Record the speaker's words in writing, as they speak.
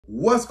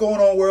What's going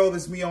on, world?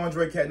 It's me,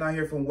 Andre Catnot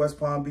here from West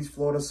Palm Beach,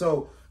 Florida.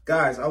 So,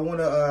 guys, I want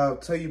to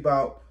tell you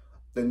about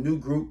the new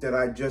group that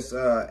I just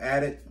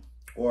added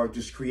or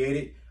just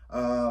created.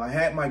 I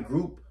had my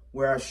group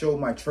where I showed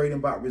my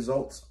trading bot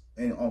results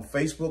on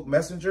Facebook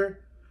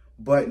Messenger,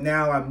 but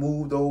now I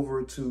moved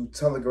over to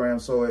Telegram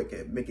so it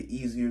can make it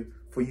easier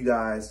for you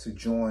guys to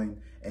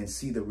join and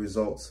see the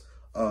results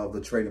of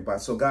the trading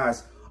bot. So,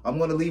 guys, I'm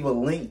going to leave a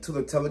link to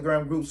the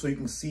Telegram group so you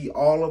can see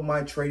all of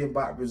my trading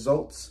bot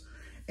results.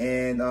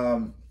 And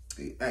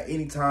at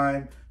any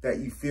time that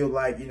you feel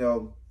like,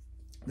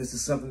 this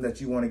is something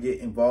that you want to get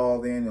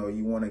involved in or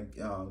you want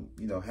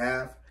to,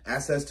 have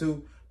access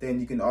to, then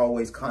you can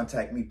always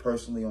contact me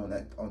personally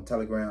on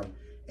Telegram,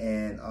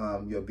 and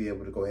you'll be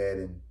able to go ahead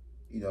and,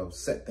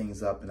 set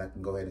things up, and I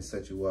can go ahead and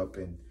set you up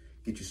and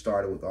get you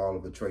started with all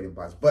of the trading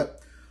bots. But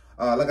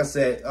like I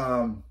said,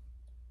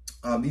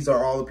 these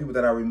are all the people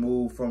that I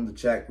removed from the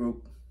chat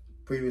group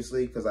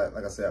previously, because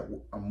like I said,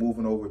 I'm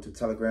moving over to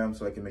Telegram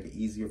so I can make it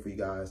easier for you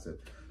guys to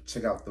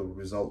check out the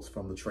results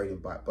from the trading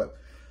bot. But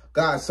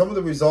guys, some of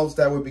the results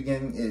that we're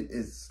beginning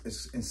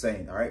is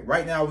insane. All right,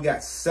 right now we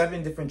got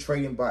 7 different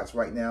trading bots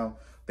right now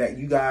that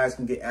you guys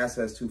can get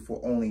access to for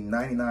only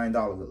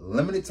 $99,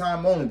 limited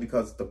time only,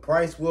 because the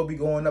price will be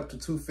going up to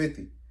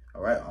 $250.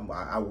 All right,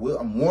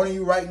 I'm warning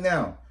you right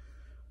now.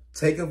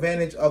 Take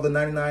advantage of the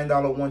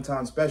 $99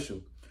 one-time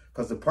special,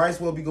 because the price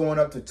will be going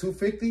up to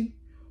 $250,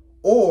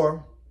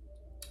 or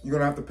you're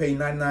gonna have to pay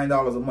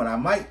 $99 a month.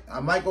 I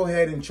might go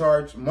ahead and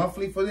charge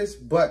monthly for this,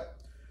 but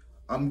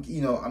I'm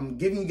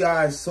giving you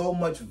guys so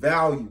much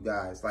value,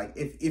 guys. Like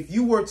if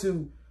you were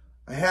to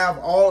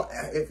have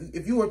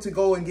if you were to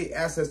go and get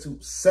access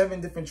to 7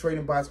 different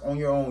trading bots on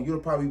your own, you're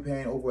probably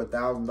paying over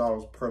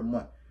 $1,000 per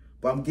month.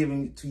 But I'm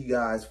giving it to you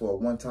guys for a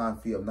one-time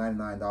fee of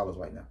 $99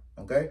 right now.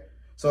 Okay,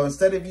 so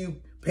instead of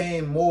you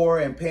paying more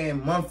and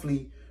paying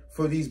monthly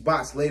for these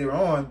bots later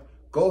on,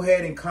 go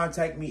ahead and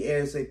contact me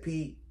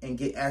ASAP and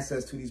get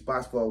access to these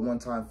bots for a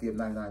one-time fee of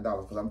 $99.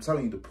 Because I'm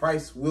telling you, the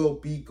price will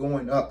be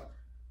going up.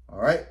 All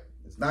right,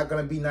 it's not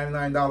going to be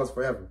 $99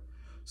 forever.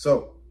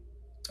 So,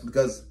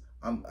 because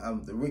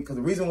the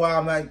reason why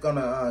I'm not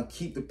gonna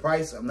keep the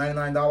price of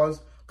 $99,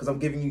 because I'm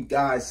giving you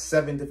guys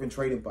 7 different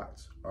trading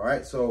bots. All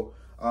right, so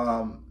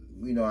I'm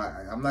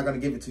not gonna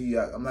give it to you.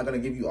 I'm not gonna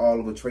give you all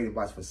of the trading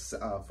bots for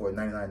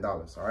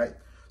 $99. All right.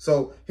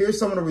 So here's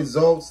some of the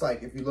results.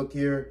 Like if you look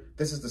here,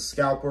 this is the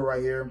scalper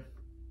right here.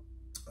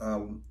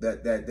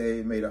 That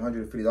they made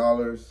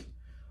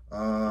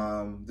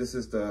 $150. This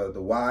is the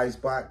Wise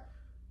bot.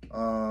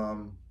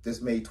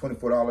 This made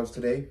 $24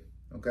 today.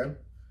 Okay.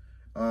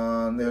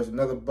 There's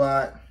another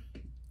bot.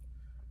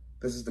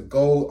 This is the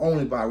gold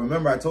only bot.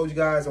 Remember, I told you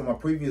guys on my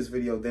previous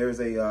video, there's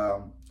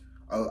I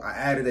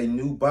added a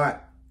new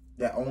bot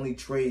that only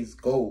trades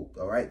gold.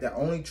 All right, that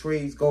only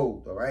trades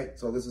gold. All right,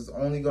 so this is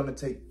only going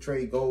to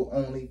trade gold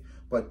only.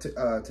 But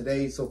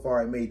today, so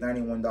far, I made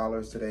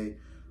 $91 today.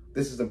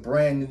 This is a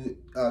brand new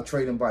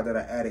trading bot that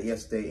I added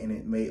yesterday,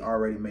 and it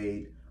already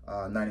made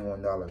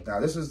 $91. Now,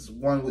 this is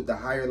one with the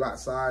higher lot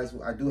size.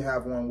 I do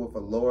have one with a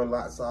lower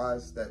lot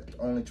size that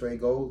only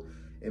trade gold.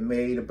 It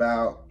made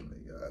about, let me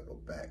go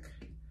back.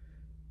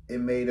 It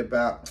made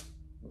about,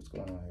 what's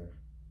going on here?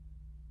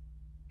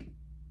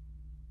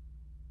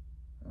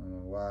 I don't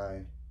know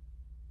why.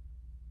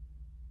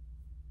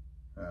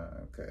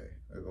 Okay,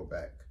 let's go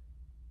back.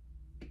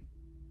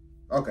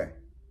 Okay.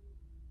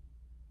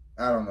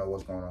 I don't know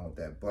what's going on with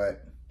that,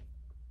 but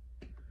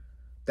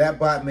that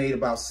bot made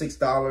about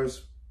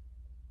 $6.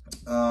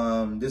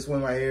 This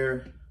one right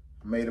here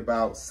made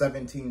about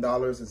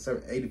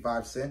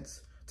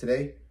 $17.85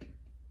 today.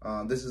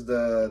 This is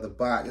the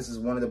bot. This is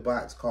one of the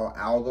bots called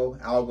Algo.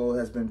 Algo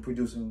has been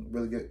producing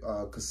really good,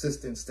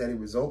 consistent, steady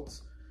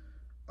results.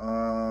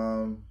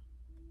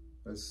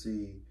 Let's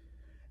see.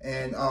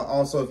 And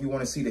also, if you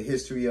want to see the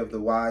history of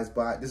the Wise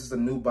bot, this is a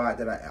new bot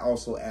that I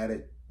also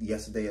added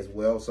yesterday as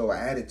well. So I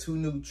added 2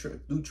 new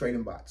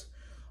trading bots.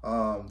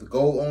 The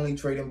gold only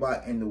trading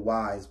bot and the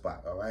Wise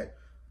bot. All right.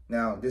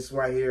 Now, this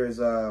right here is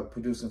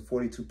producing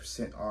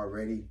 42%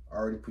 already.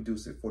 Already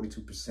produced at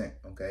 42%.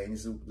 Okay, and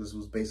this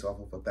was based off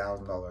of a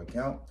 $1,000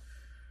 account.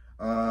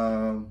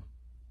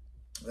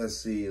 Let's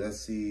see.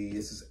 This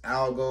is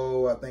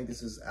Algo. I think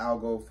this is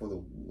Algo for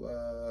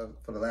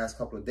the last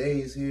couple of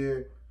days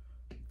here.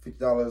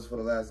 $50 for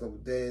the last couple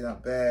of days.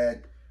 Not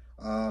bad.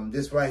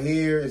 This right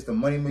here is the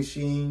Money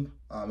Machine.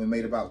 It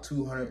made about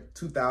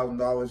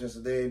 $2,000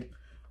 yesterday.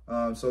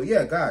 So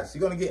yeah, guys,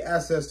 you're gonna get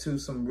access to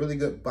some really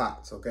good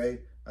bots. Okay.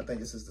 I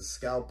think this is the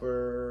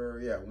scalper.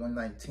 Yeah,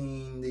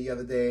 119 the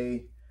other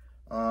day.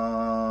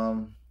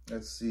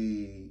 Let's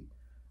see.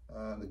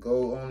 The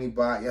gold only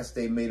bot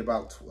yesterday made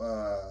about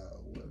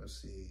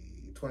let's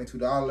see,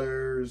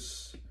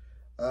 $22.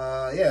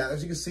 Yeah,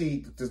 as you can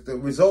see, the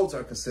results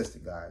are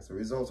consistent, guys. The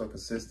results are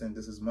consistent.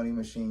 This is Money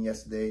Machine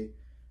yesterday.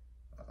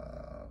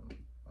 I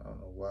don't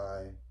know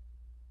why.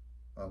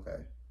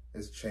 Okay,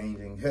 it's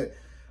changing.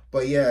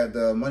 But yeah,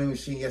 the Money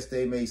Machine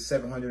yesterday made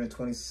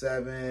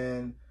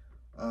 $727.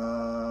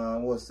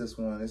 What's this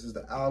one? This is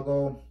the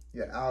Algo.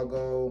 Yeah,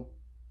 Algo.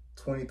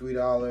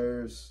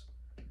 $23.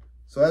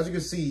 So as you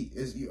can see,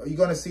 you're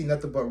going to see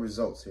nothing but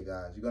results here,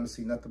 guys. You're going to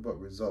see nothing but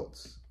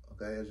results.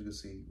 Okay, as you can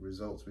see,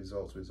 results,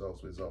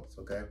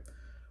 okay?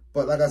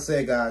 But like I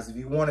said, guys, if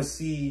you want to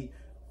see,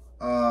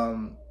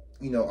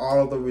 you know,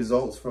 all of the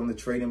results from the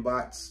trading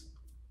bots,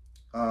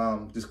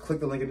 just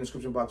click the link in the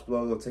description box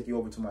below. It'll take you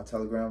over to my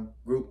Telegram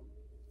group,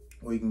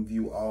 where you can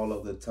view all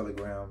of the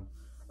Telegram,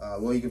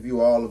 where you can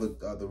view all of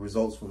the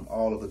results from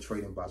all of the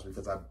trading bots,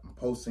 because I'm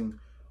posting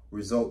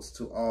results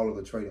to all of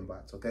the trading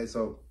bots. Okay,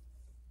 so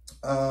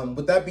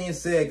with that being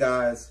said,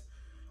 guys,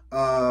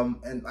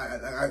 and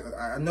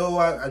I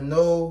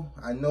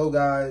know,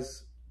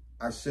 guys,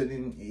 I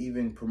shouldn't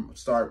even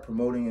start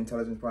promoting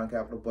Intelligence Prime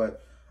Capital,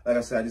 but like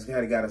I said,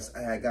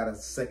 I had got a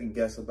second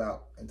guess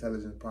about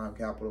Intelligence Prime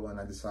Capital, and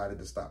I decided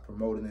to stop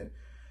promoting it.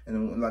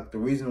 And like the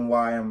reason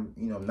why I'm,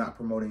 you know, not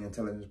promoting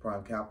Intelligence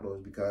Prime Capital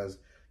is because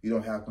you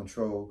don't have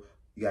control.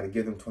 You got to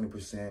give them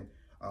 20%.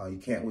 You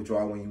can't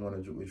withdraw when you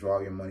want to withdraw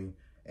your money,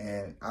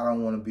 and I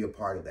don't want to be a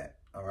part of that.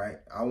 All right,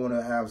 I want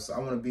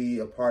to be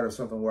a part of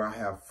something where I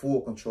have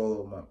full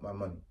control of my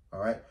money. All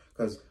right,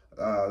 because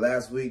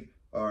last week,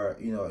 or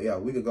a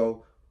week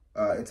ago,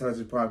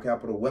 Intelligence Prime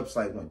Capital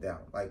website went down.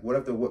 Like, what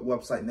if the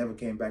website never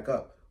came back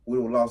up? We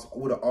would have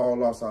all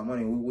lost our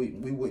money.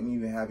 We wouldn't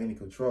even have any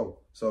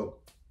control. So,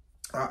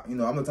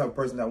 I'm the type of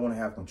person that want to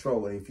have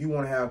control. And if you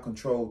want to have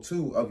control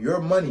too of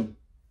your money,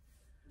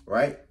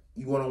 right,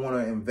 you want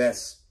to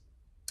invest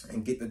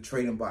and get the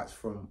trading bots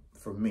from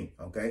me.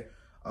 Okay.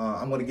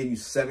 I'm going to give you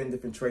 7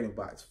 different trading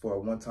bots for a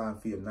one-time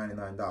fee of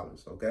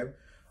 $99, okay?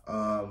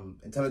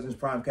 Intelligence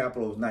Prime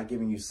Capital is not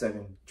giving you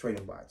 7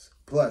 trading bots.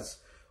 Plus,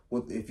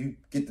 if you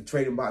get the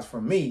trading bots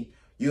from me,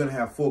 you're going to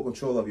have full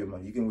control of your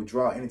money. You can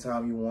withdraw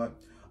anytime you want.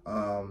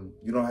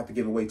 You don't have to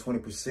give away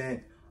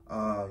 20%.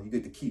 You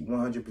get to keep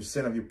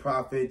 100% of your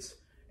profits,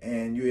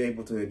 and you're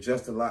able to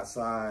adjust the lot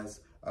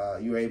size.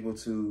 You're able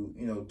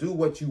to, do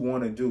what you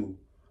want to do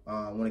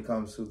when it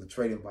comes to the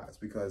trading bots,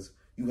 because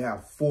you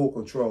have full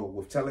control.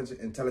 With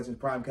Intelligence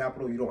Prime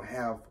Capital, you don't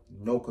have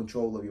no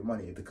control of your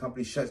money. If the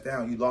company shuts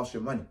down, you lost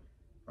your money.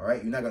 All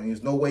right,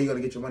 there's no way you're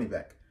gonna get your money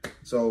back.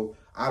 So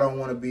I don't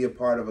want to be a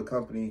part of a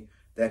company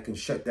that can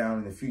shut down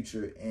in the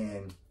future,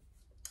 and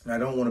I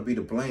don't want to be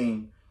to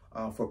blame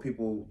for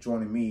people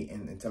joining me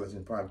in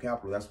Intelligence Prime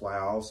Capital. That's why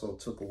I also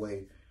took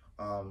away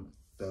my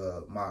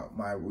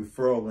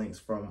referral links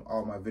from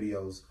all my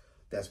videos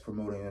that's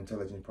promoting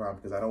Intelligence Prime,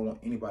 because I don't want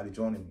anybody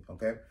joining me.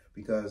 Okay,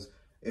 because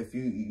if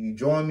you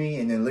join me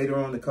and then later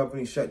on the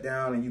company shut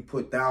down and you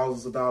put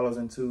thousands of dollars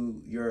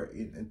into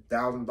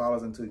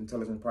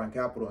Intelligence Prime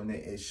Capital, and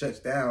it shuts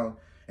down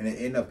and it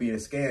end up being a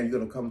scam, you're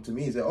gonna come to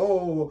me and say,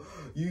 "Oh,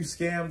 you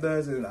scammed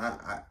us," and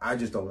I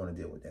just don't want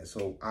to deal with that.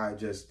 So I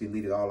just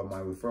deleted all of my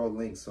referral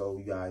links, so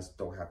you guys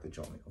don't have to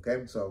join me.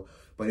 Okay, so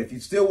but if you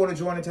still want to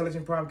join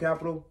Intelligence Prime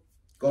Capital,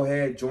 go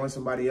ahead, join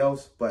somebody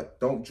else, but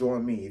don't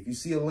join me. If you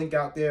see a link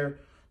out there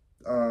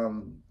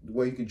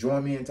where you can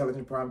join me in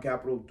Intelligence Prime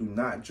Capital, do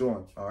not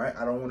join. All right,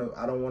 I don't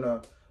want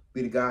to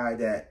be the guy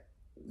that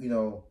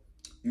you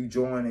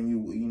join and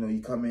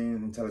you come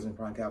in Intelligence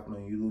Prime Capital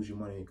and you lose your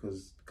money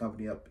because the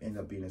company end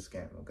up being a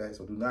scam. Okay,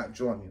 so do not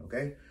join me.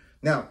 Okay,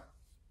 now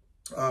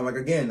like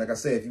I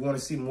said, if you want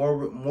to see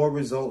more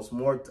results,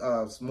 more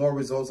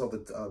results of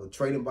the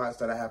trading bots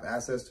that I have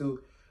access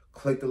to,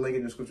 click the link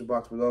in the description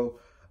box below.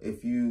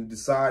 If you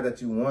decide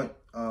that you want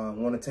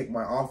to take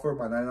my offer,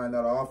 my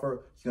 $99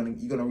 offer,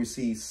 you're gonna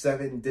receive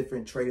 7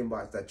 different trading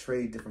bots that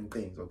trade different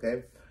things.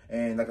 Okay,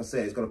 and like I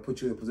said, it's gonna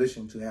put you in a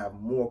position to have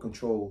more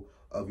control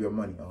of your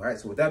money. All right.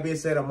 So with that being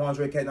said, I'm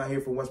Andre Cat,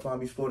 here from West Palm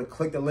Beach, Florida.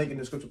 Click the link in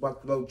the description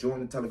box below. Join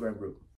the Telegram group.